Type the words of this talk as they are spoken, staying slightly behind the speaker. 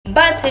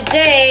But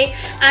today,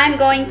 I'm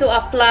going to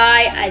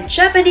apply a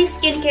Japanese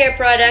skincare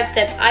products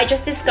that I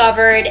just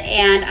discovered,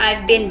 and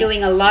I've been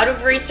doing a lot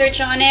of research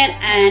on it,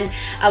 and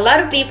a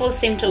lot of people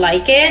seem to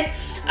like it.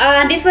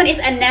 This one is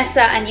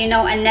Anessa, and you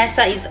know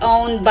Anessa is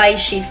owned by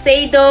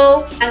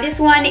Shiseido, and this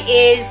one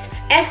is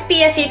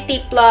SPF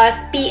 50+,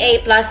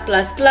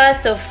 PA+++,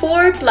 so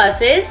 4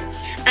 pluses,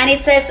 and it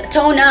says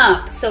tone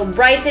up, so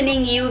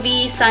brightening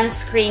UV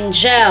sunscreen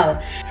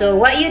gel. So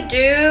what you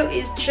do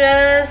is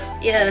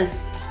just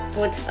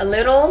put a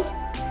little,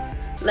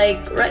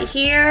 like right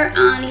here,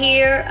 on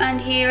here, and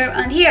here,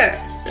 and here,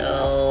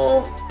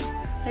 so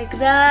like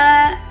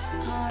that.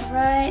 All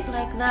right,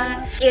 like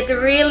that. It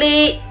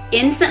really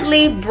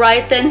instantly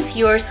brightens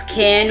your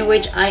skin,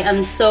 which I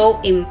am so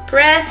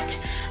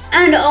impressed.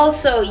 And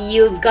also,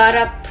 you've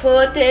gotta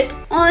put it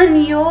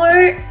on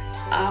your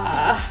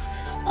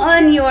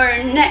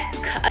neck.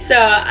 So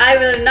I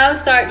will now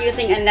start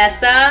using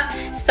Anessa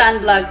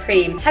Sunblock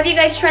Cream. Have you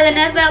guys tried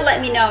Anessa? Let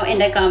me know in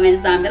the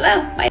comments down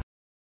below. Bye.